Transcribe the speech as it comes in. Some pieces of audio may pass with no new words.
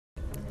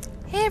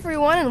Hey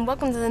everyone, and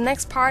welcome to the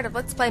next part of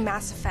Let's Play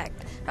Mass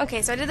Effect.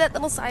 Okay, so I did that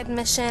little side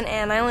mission,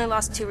 and I only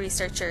lost 2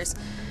 researchers.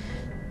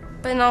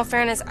 But in all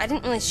fairness, I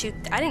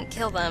didn't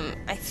kill them.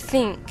 I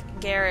think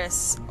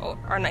Garrus,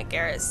 or not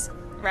Garrus,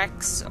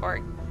 Rex or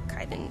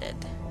Kaiden did.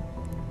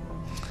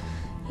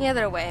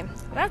 Either way,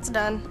 that's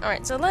done.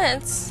 Alright, so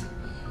let's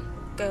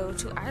go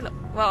to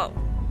Ilos. Well,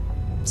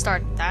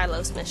 start the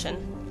Ilos mission.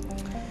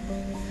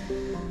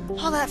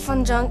 All that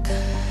fun junk.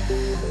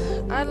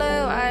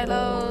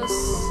 Ilos.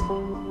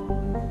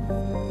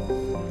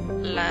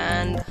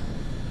 Land.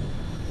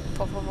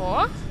 Por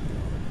favor.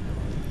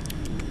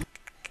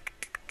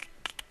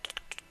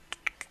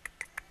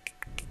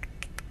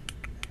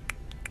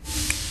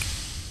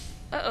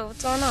 Uh-oh,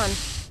 what's going on?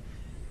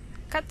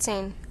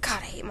 Cutscene.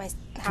 God, I hate my...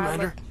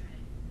 Commander?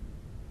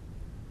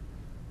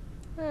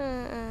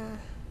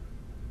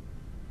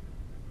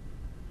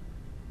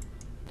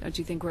 Don't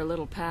you think we're a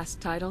little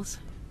past titles?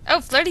 Oh,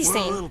 flirty We're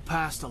scene. a little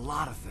past a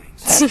lot of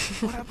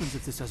things. What happens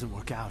if this doesn't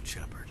work out,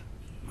 Shepard?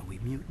 Well, we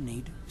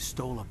mutinied,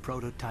 stole a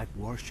prototype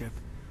warship.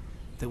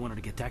 If they wanted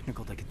to get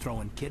technical, they could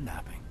throw in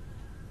kidnapping.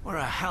 We're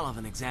a hell of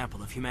an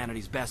example of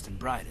humanity's best and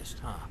brightest,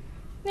 huh?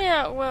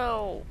 Yeah,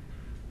 well...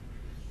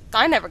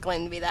 I never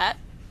claimed to be that.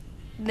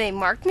 They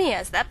marked me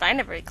as that, but I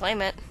never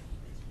claim it.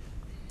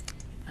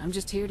 I'm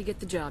just here to get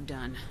the job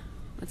done.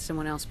 Let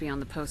someone else be on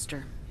the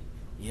poster.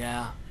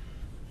 Yeah.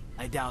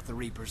 I doubt the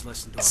Reapers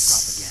listen to our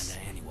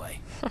propaganda anyway.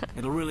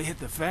 It'll really hit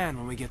the fan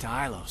when we get to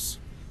Ilos.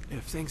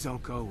 If things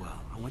don't go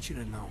well, I want you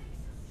to know,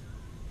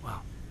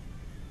 well,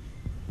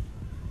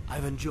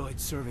 I've enjoyed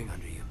serving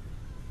under you.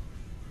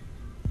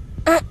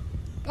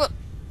 Well,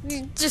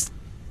 just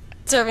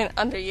serving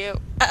under you.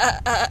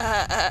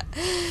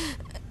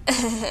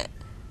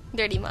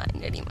 Dirty mind,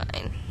 dirty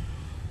mind.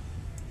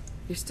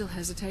 You're still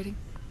hesitating?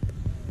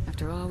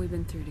 After all we've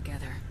been through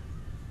together.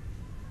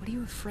 What are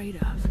you afraid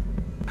of?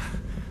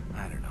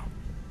 I don't know.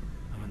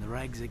 I mean, the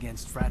regs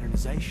against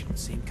fraternization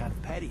seem kind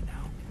of petty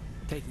now.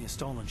 Taking a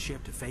stolen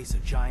ship to face a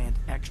giant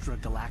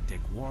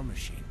extra-galactic war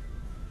machine.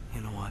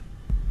 You know what?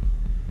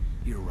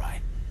 You're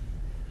right.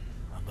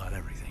 About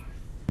everything.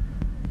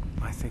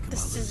 I think about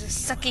This is a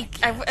losing you, sucky...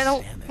 and I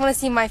don't want to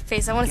see my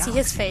face. I want to see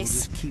his Galaxy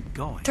face. will just keep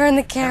going. Turn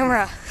the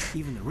camera.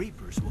 Even the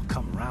Reapers will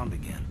come around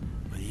again.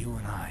 But you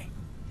and I,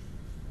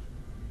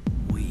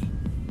 we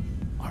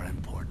are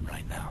important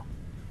right now.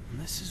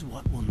 And this is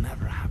what will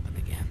never happen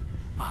again.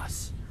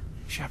 Us.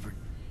 Shepard,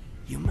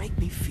 you make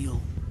me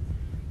feel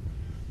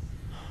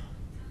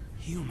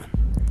human.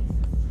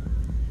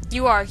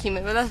 You are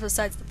human, but that's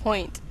besides the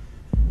point.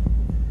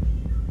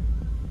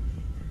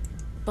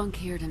 Bunk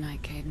here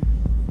tonight, Kaiden.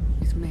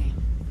 With me.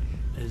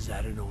 Is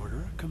that an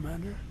order,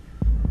 Commander?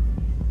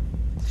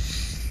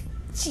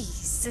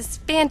 Jeez, this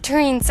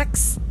bantering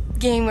sex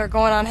game we're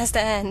going on has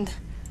to end.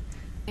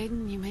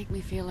 Kaiden, you make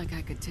me feel like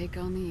I could take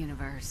on the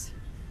universe.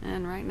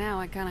 And right now,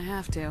 I kinda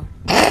have to.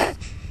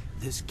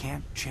 This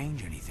can't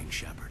change anything,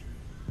 Shepard.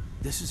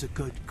 This is a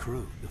good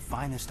crew, the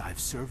finest I've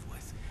served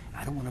with.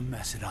 I don't want to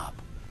mess it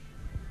up.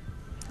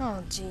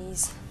 Oh,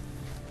 jeez.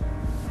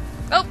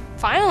 Oh,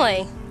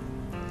 finally!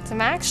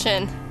 Some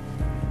action.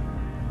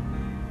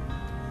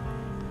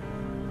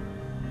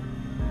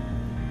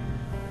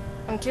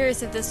 I'm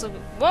curious if this will...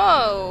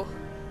 Whoa!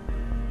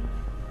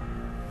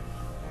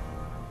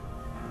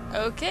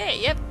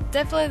 Okay, yep.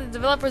 Definitely the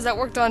developers that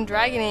worked on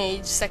Dragon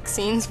Age sex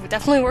scenes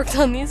definitely worked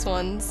on these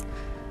ones.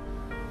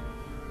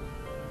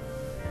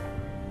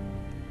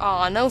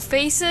 Aw, no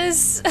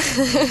faces?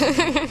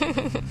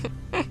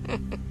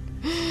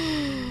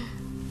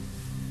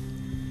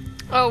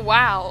 Oh,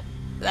 wow.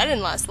 That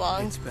didn't last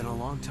long. It's been a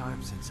long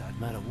time since I've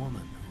met a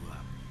woman who,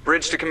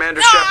 Bridge to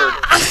Commander Shepard.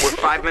 We're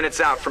 5 minutes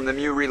out from the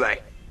Mu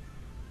relay.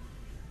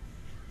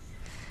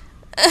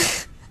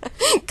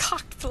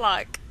 Cocked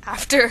block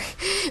after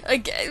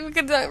again. We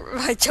could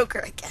my Joker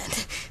again.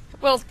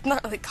 Well,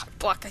 not really cocked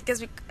block. I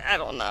guess I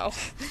don't know.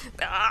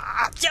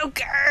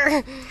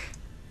 Joker.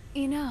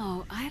 You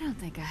know, I don't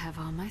think I have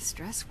all my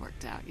stress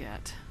worked out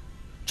yet.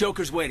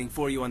 Joker's waiting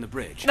for you on the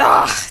bridge.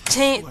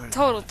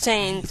 Total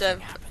change of...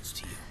 happens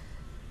to you.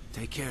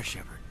 Take care,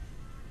 Shepard.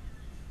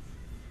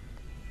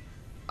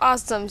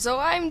 Awesome. So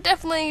I'm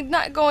definitely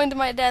not going to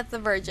my death a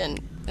virgin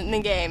in the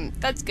game.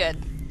 That's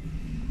good.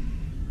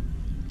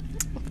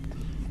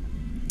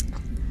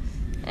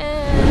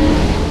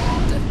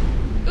 And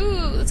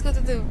ooh, let's go to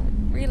the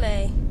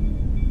relay.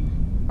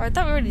 Or I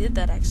thought we already did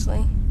that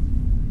actually.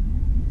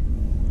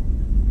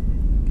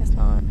 Guess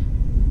not.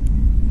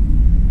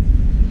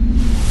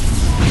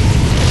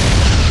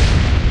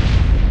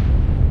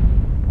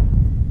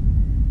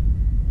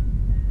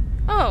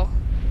 Oh.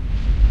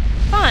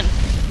 Fun.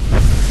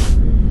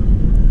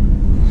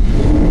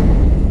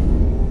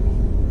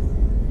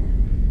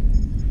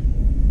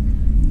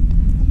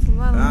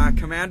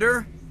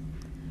 Commander?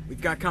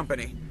 We've got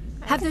company.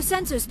 Have their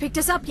sensors picked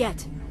us up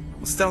yet?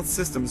 Well, stealth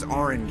systems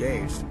are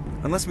engaged.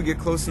 Unless we get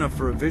close enough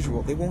for a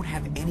visual, they won't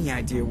have any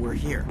idea we're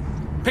here.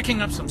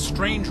 Picking up some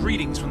strange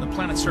readings from the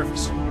planet's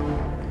surface.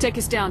 Take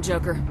us down,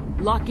 Joker.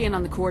 Lock in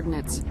on the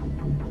coordinates.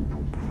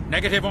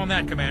 Negative on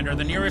that, Commander.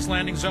 The nearest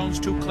landing zone's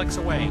 2 clicks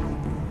away.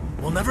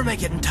 We'll never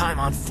make it in time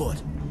on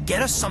foot.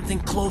 Get us something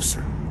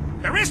closer.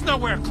 There is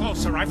nowhere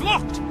closer. I've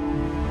looked.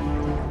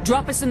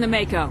 Drop us in the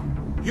Mako.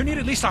 You need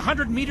at least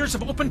 100 meters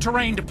of open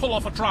terrain to pull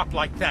off a drop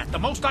like that. The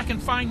most I can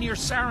find near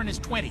Saren is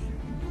 20.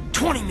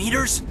 20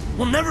 meters?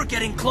 We'll never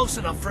get in close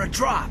enough for a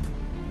drop.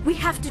 We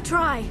have to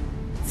try.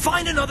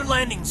 Find another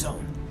landing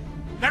zone.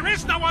 There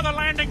is no other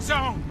landing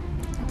zone.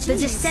 The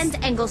descent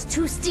angle's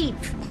too steep.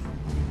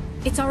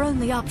 It's our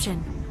only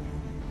option.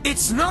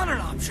 It's not an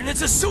option.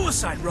 It's a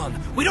suicide run.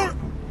 We don't...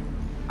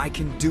 I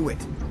can do it.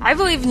 I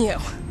believe in you.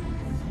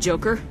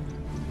 Joker,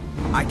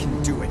 I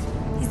can do it.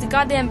 He's the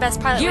goddamn best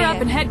pilot gear we up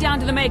have. and head down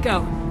to the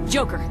Mako.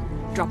 Joker,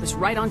 drop us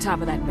right on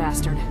top of that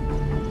bastard.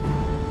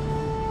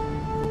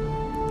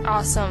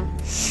 Awesome.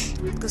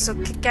 Go so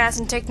kick ass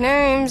and take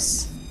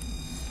names.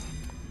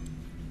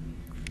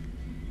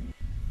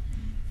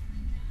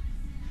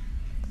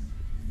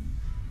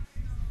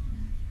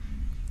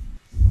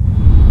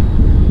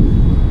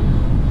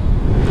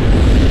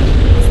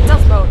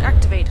 Stealth mode,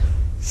 activate.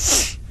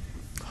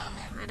 Oh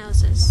man, my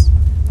nose is...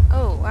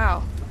 Oh,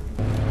 wow.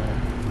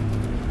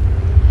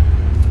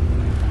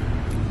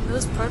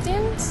 Those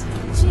proteins?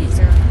 Jeez,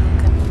 they're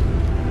looking.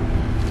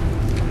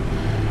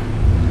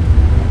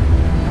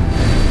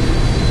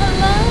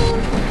 Hello?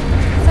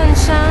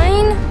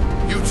 Sunshine?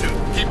 You two,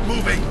 keep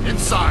moving.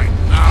 Inside,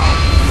 now.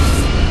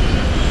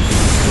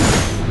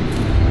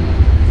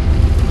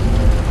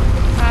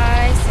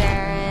 Hi,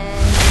 Saren.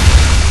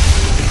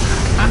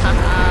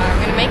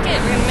 We're gonna make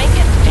it, we're gonna make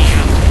it.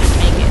 Damn, we're gonna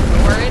make it.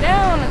 We're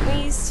down, at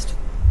least.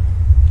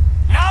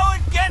 Now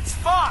it gets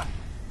fun!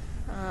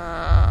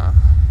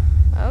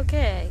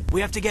 Okay.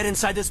 We have to get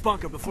inside this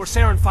bunker before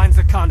Saren finds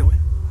the conduit.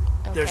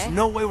 Okay. There's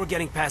no way we're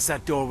getting past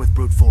that door with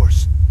brute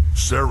force.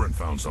 Saren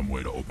found some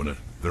way to open it.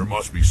 There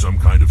must be some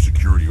kind of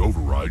security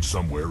override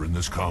somewhere in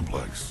this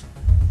complex.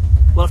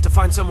 We'll have to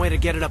find some way to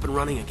get it up and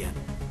running again.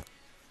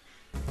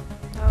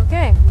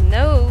 Okay.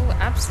 No,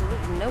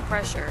 absolutely no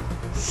pressure.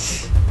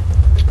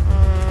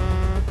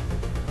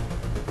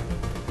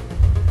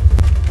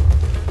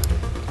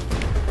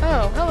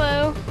 Oh,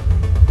 hello.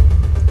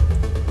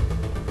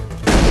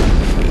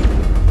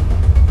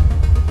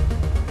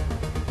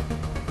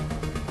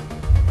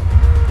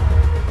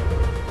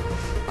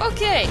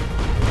 Okay.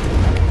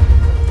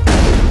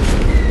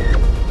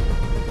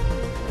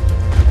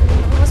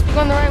 We must be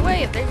going the right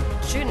way if they're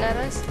shooting at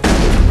us.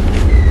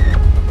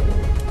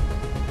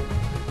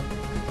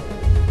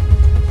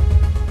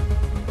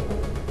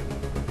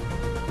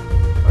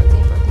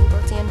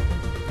 Protein.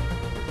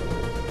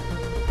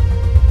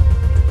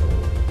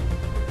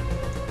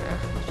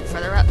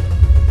 Further up.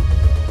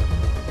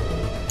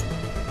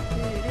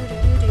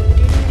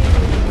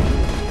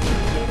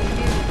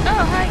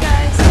 Oh, hi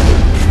guys.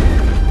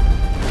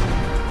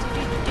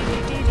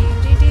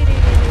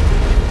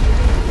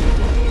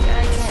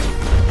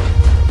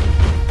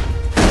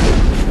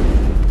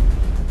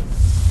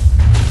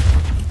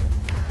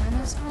 I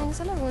know songs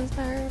and everyone's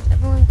nerves,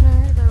 everyone's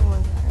nerves,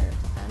 everyone's nerves.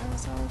 I know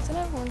songs and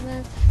everyone's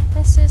nerves.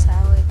 This is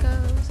how it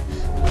goes.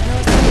 I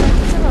know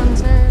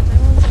songs and everyone's nerves,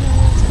 everyone's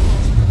nerves,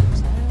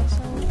 everyone's nerves. I know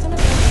songs and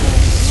everyone's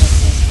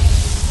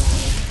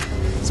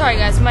nerves. Sorry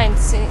guys, my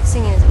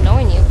singing is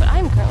annoying you, but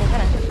I'm currently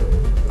kind of...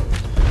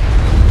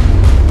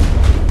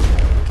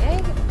 Okay,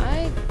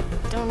 I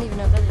don't even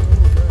know if that is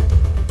any good.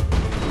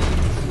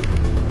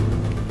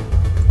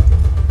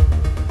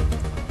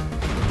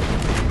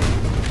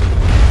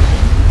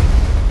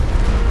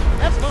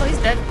 Oh, well, he's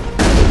dead.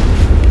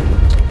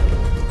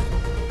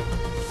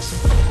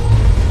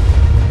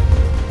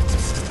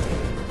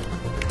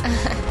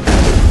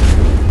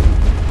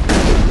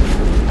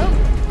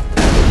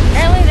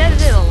 Apparently that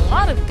did a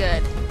lot of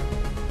good.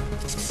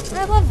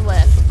 I love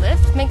lift.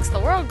 Lift makes the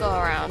world go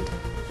around.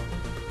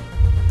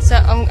 So,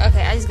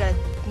 okay, I just gotta...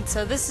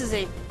 So this is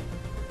a...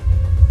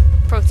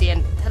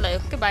 Prothean. Hello.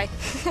 Goodbye.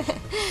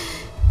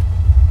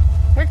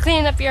 We're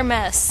cleaning up your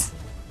mess.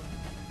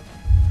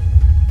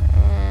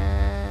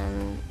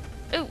 And...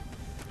 Ooh.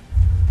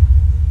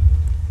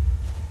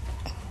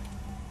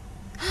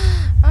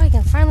 Oh, I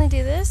can finally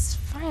do this?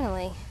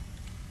 Finally.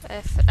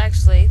 If,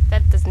 actually,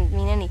 that doesn't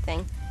mean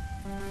anything.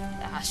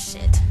 Ah,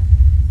 shit.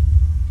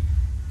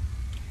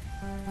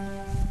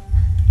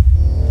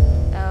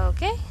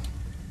 Okay.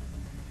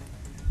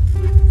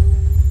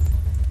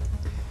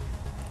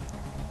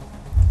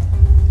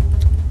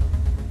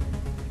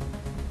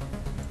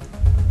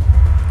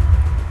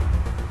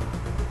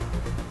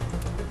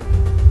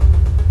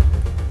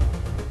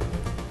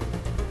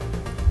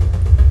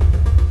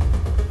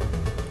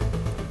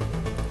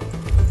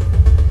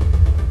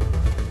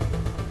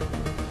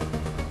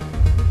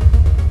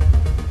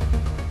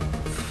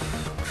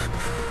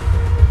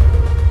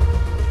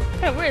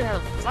 Kinda weird how the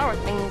flower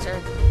thingies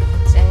are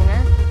standing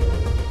there.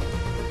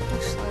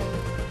 Actually...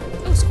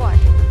 Ooh, squad.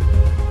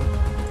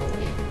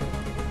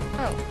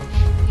 Oh,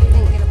 you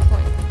didn't get a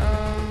point.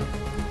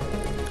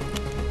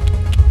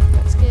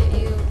 Let's get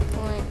you a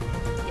point.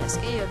 Yes,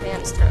 get you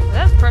advanced throw.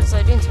 That's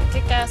personally doing some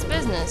kick-ass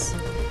business.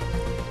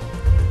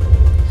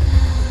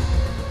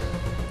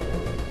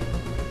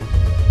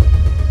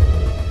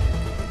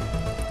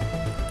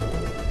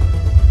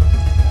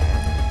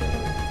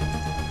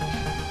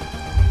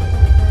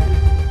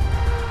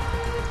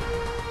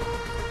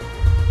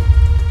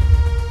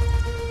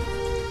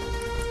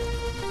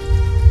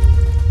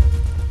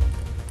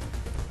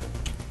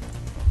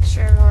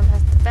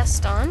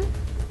 vest on.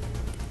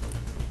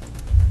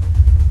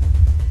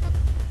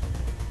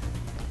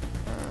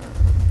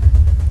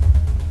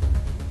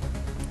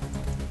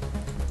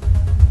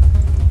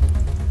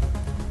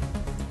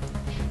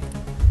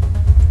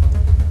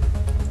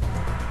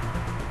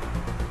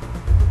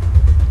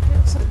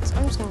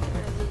 I'm just gonna get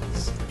rid of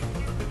these.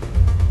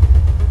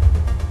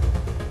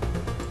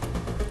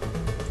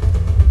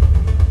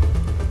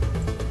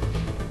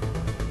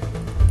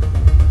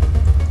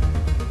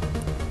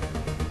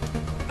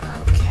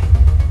 Okay.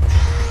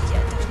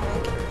 Yeah,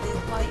 definitely get rid of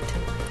these light.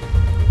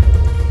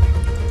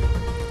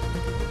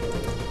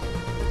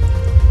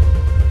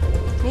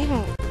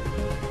 Even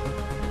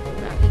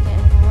no, you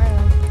can't even wear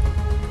them.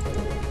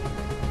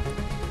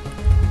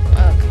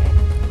 Okay.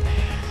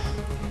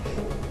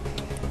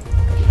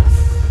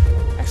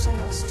 Actually,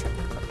 no, let's check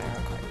equipment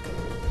real quick.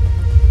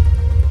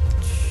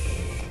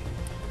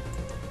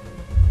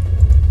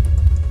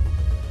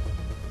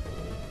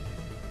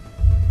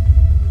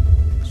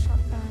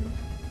 Shotgun.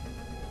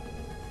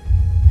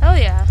 Hell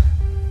yeah.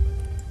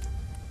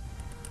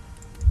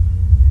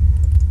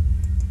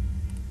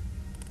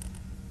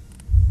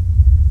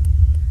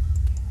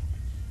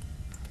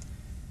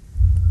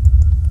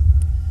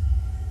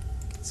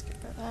 Let's get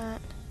rid of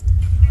that.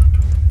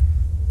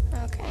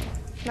 Okay.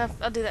 Enough.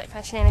 I'll do that kind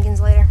of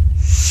shenanigans later.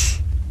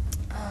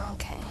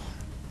 Okay.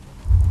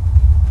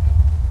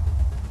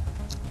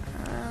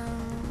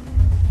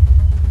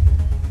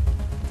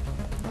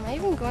 Am I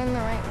even going the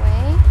right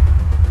way?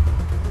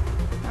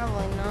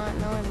 Probably not,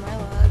 knowing my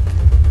luck.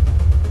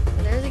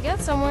 But there's a get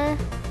somewhere.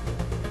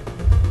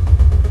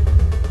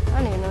 I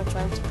don't even know which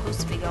way I'm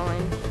supposed to be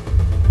going.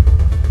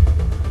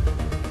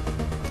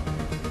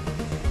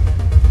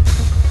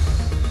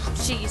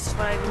 Jeez,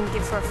 what I wouldn't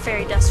give for a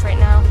fairy dust right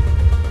now.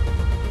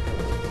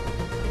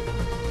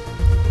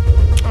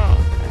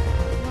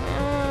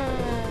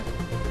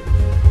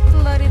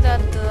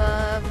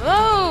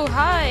 Oh,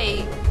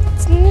 hi!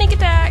 Sneak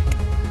attack!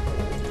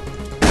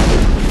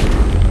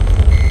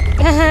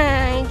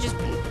 I just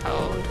been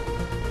pwned.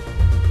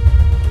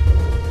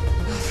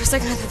 For a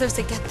second I thought there was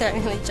a get there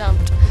and I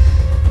jumped.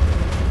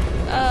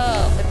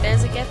 Oh, but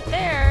there's a get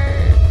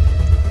there.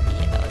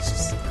 Yeah, let's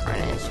just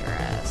carnage your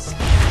ass.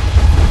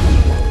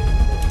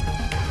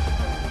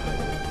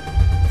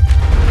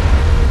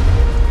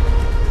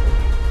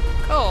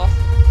 Cool.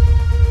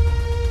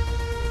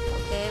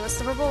 Okay, what's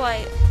the purple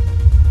light?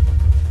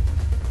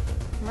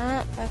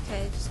 Not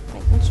okay, just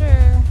making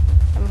sure.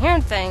 I'm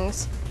hearing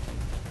things.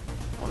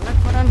 Well, look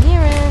what I'm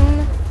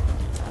hearing.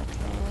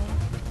 Okay.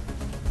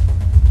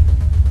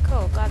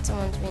 Cool, glad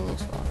someone's being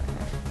useful over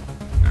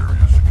here.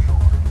 Area secure.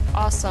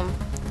 Awesome.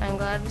 I'm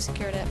glad we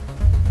secured it.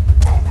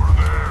 Over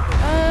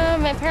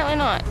there. Apparently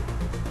not.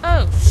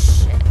 Oh,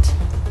 shit.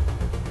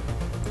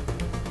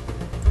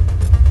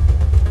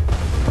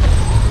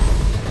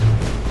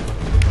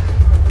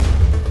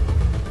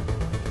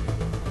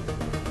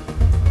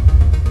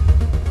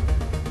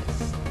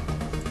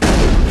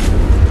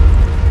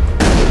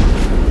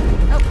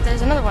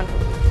 Another one.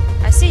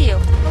 I see you.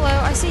 Hello,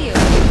 I see you.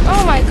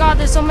 Oh my god,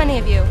 there's so many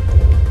of you.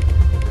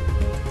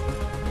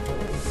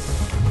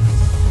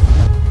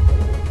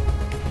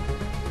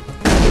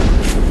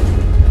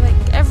 They're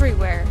like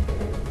everywhere.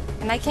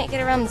 And I can't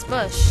get around this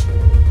bush.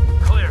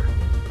 Clear.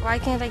 Why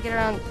can't I get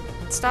around?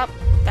 Stop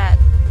that.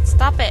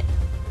 Stop it.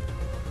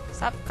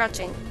 Stop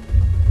crouching.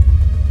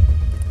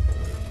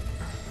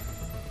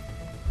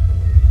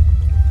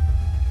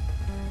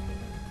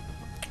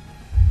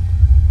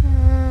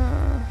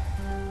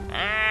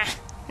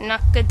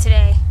 Not good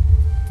today.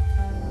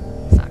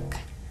 Fuck.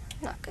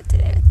 Not good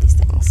today with these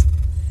things.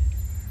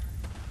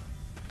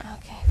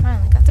 Okay,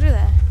 finally got through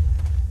that.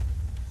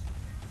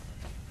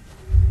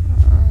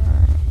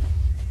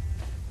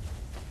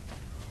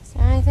 Is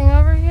there anything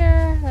over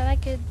here that I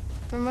could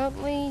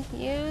remotely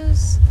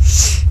use?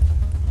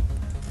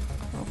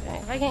 Okay,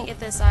 if I can't get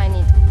this, I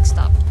need to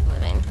stop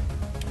living.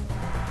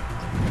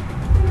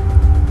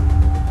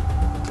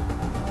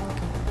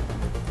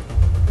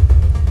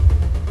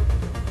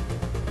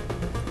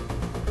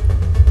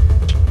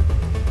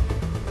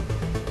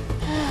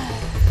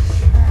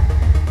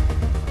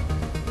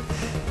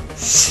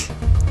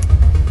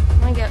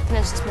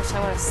 Finish this mission, I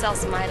want to sell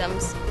some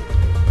items.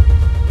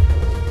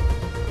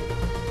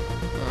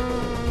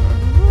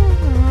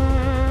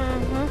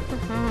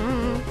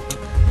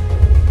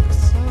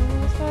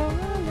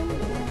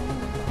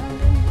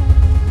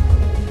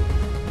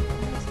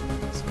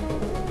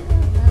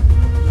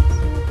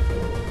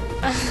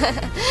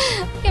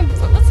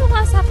 What's the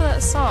last half of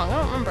that song? I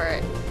don't remember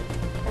it.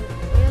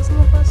 Wheels on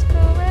the bus go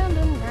round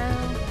and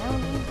round,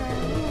 round and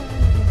round,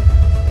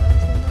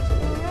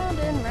 round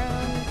and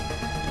round.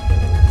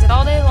 Is it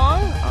all day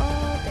long?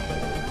 All day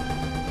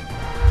long.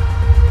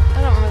 I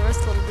don't remember the rest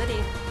of the little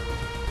ditty.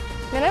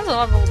 Man, I have a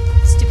lot of old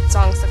stupid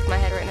songs stuck in my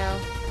head right now.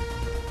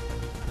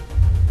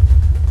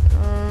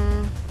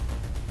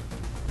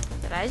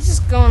 Did I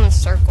just go in a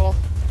circle?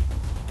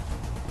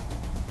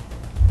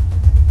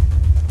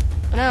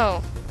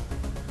 No.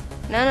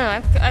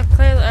 No, I've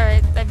clearly,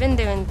 alright, I've been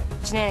doing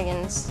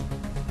shenanigans.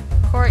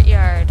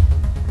 Courtyard.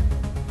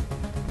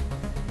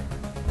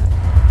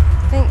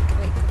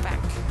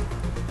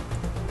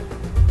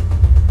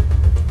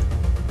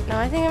 No,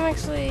 I think I'm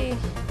actually...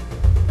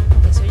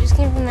 Okay, so we just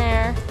came from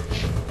there.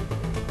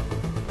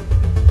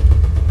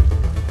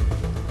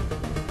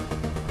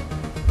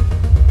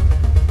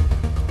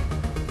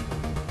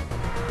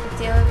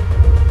 The other...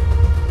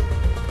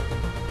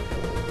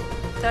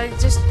 Did I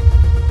just...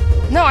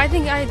 No, I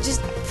think I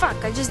just...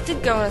 Fuck, I just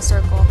did go in a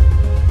circle.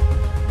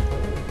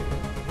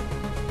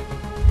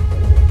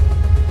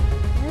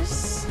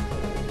 There's...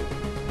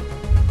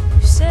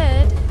 You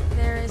said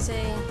there is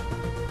a...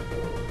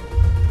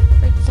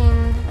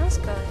 Freaking... Let's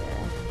go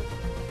there.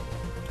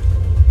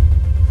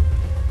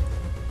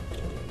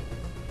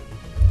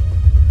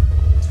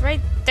 It's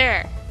right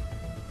there.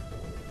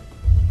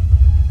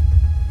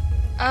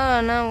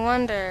 Oh, no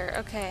wonder.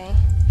 Okay.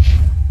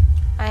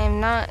 I am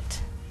not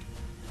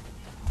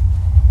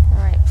in the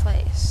right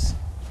place.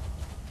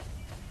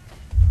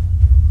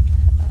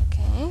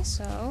 Okay,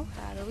 so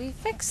how do we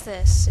fix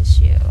this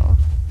issue?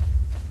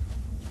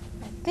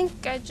 I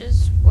think I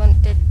just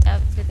did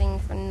everything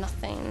for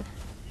nothing.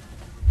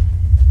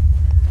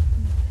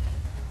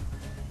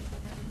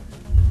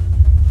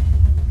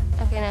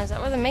 Okay, now is that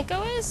where the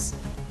Mako is?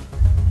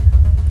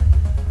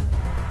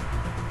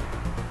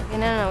 Okay,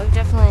 no, we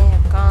definitely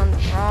have gone the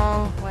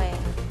wrong way.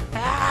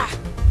 Ah!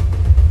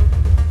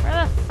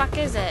 Where the fuck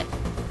is it?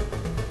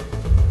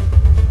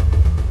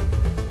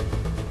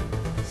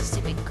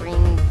 Stupid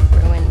green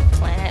ruined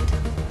planet.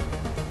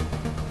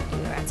 You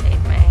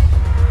irritate me.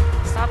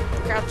 Stop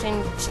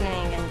crouching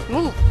shenanigans.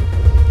 Move!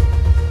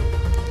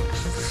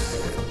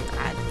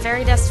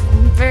 That's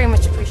very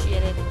much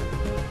appreciated.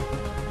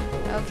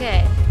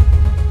 Okay.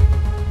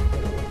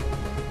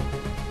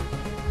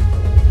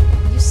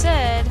 You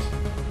said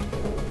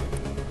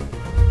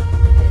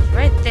it's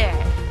right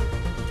there.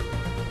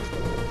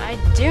 I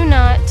do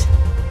not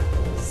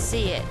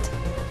see it.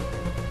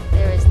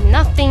 There is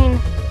nothing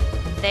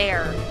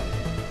there.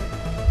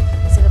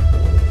 Is it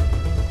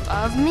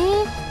above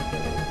me?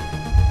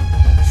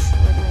 Which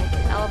would make a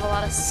hell of a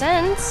lot of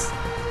sense.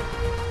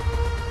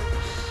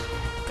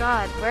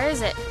 God, where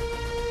is it?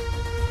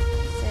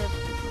 Is it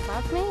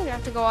above me? Do I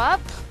have to go up?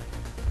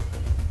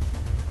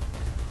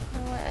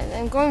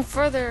 I'm going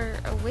further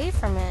away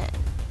from it.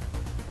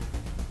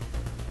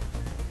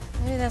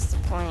 Maybe that's the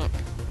point.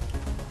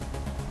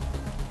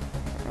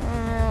 I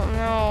don't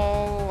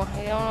know. I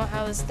don't know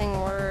how this thing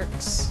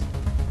works.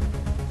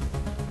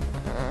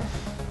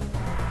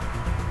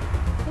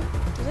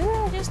 Isn't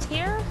it just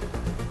here?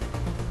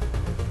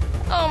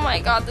 Oh my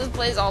god, this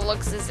place all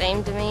looks the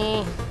same to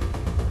me.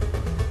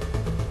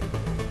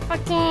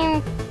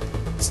 Fucking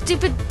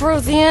stupid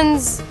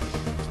Protheans.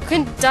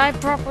 Couldn't die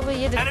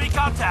properly. Enemy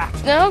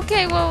contact!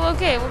 Okay, well,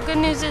 good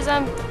news is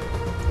I'm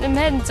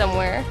heading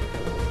somewhere.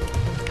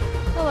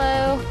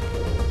 Hello.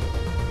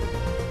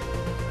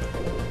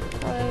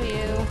 Hello,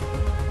 you.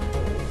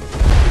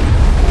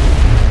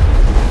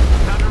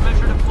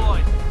 Countermeasure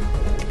deployed.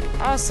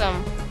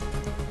 Awesome.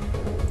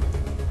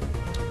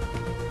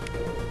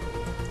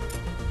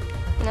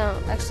 No,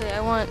 actually,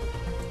 I want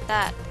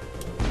that.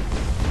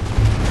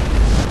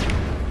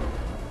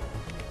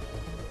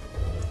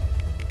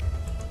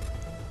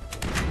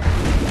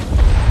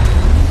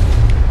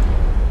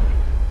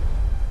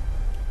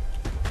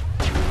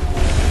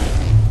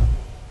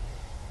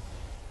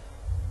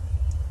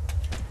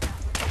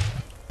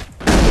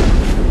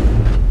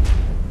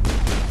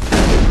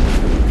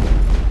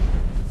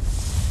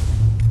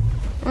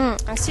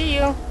 I see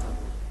you.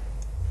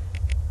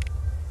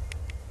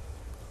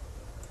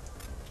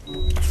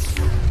 Ooh.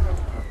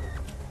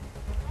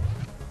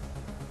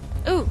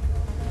 Oh,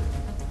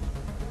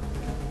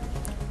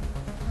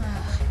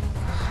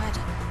 God.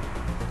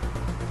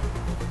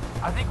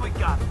 I think we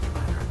got it,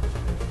 Commander.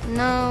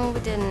 No, we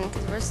didn't,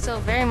 because we're still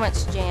very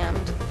much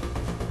jammed.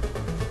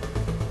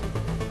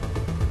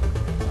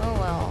 Oh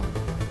well.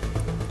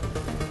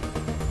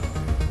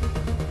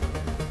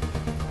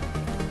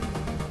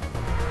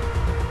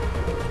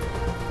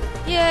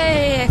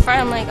 Yay! I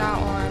finally got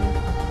one.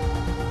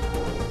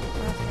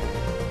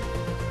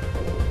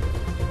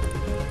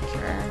 Okay.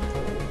 Sure.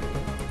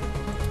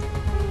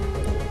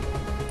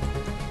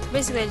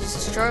 Basically, I just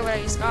destroyed what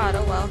I just got.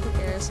 Oh well, who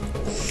cares?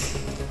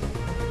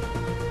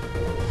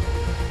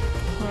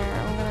 Here,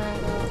 I'm gonna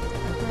go.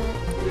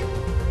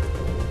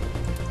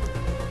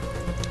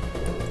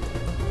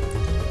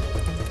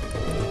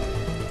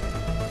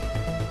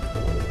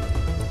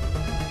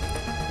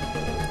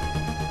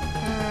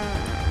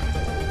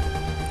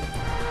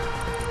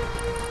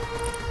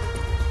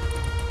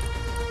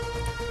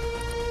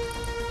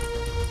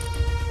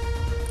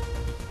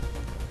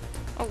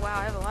 Oh wow,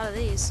 I have a lot of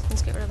these.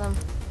 Let's get rid of them.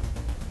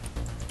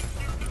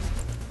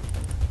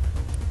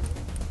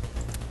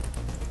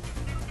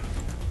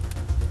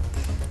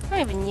 I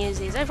don't even use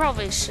these. I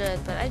probably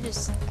should, but I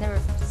just never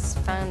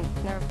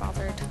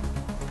bothered.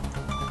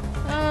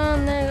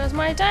 There goes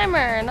my timer,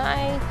 and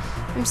I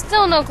am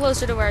still no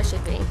closer to where I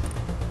should be.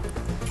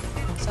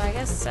 So I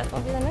guess that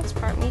will be the next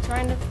part, me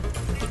trying to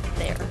get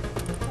there.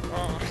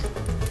 Ugh.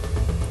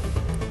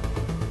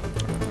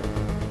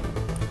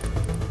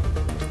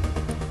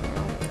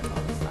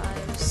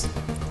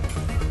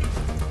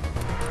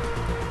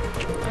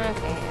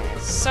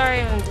 sorry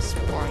if I'm just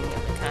boring you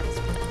because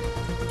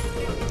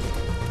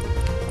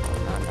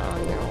I'm not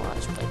on your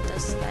watch, but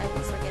this I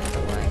will forget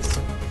otherwise.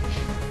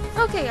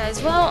 Okay,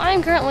 guys. Well,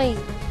 I'm currently.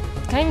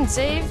 Can I even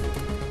save?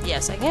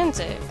 Yes, I can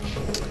save.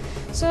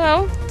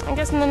 So, I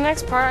guess in the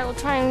next part, I will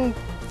try and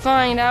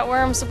find out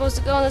where I'm supposed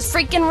to go on this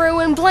freaking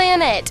ruined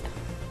planet.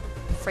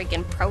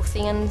 Freaking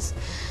Protheans.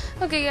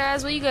 Okay,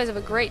 guys. Well, you guys have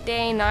a great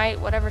day, night,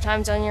 whatever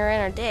time zone you're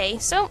in, or day.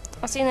 So,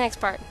 I'll see you in the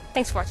next part.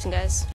 Thanks for watching, guys.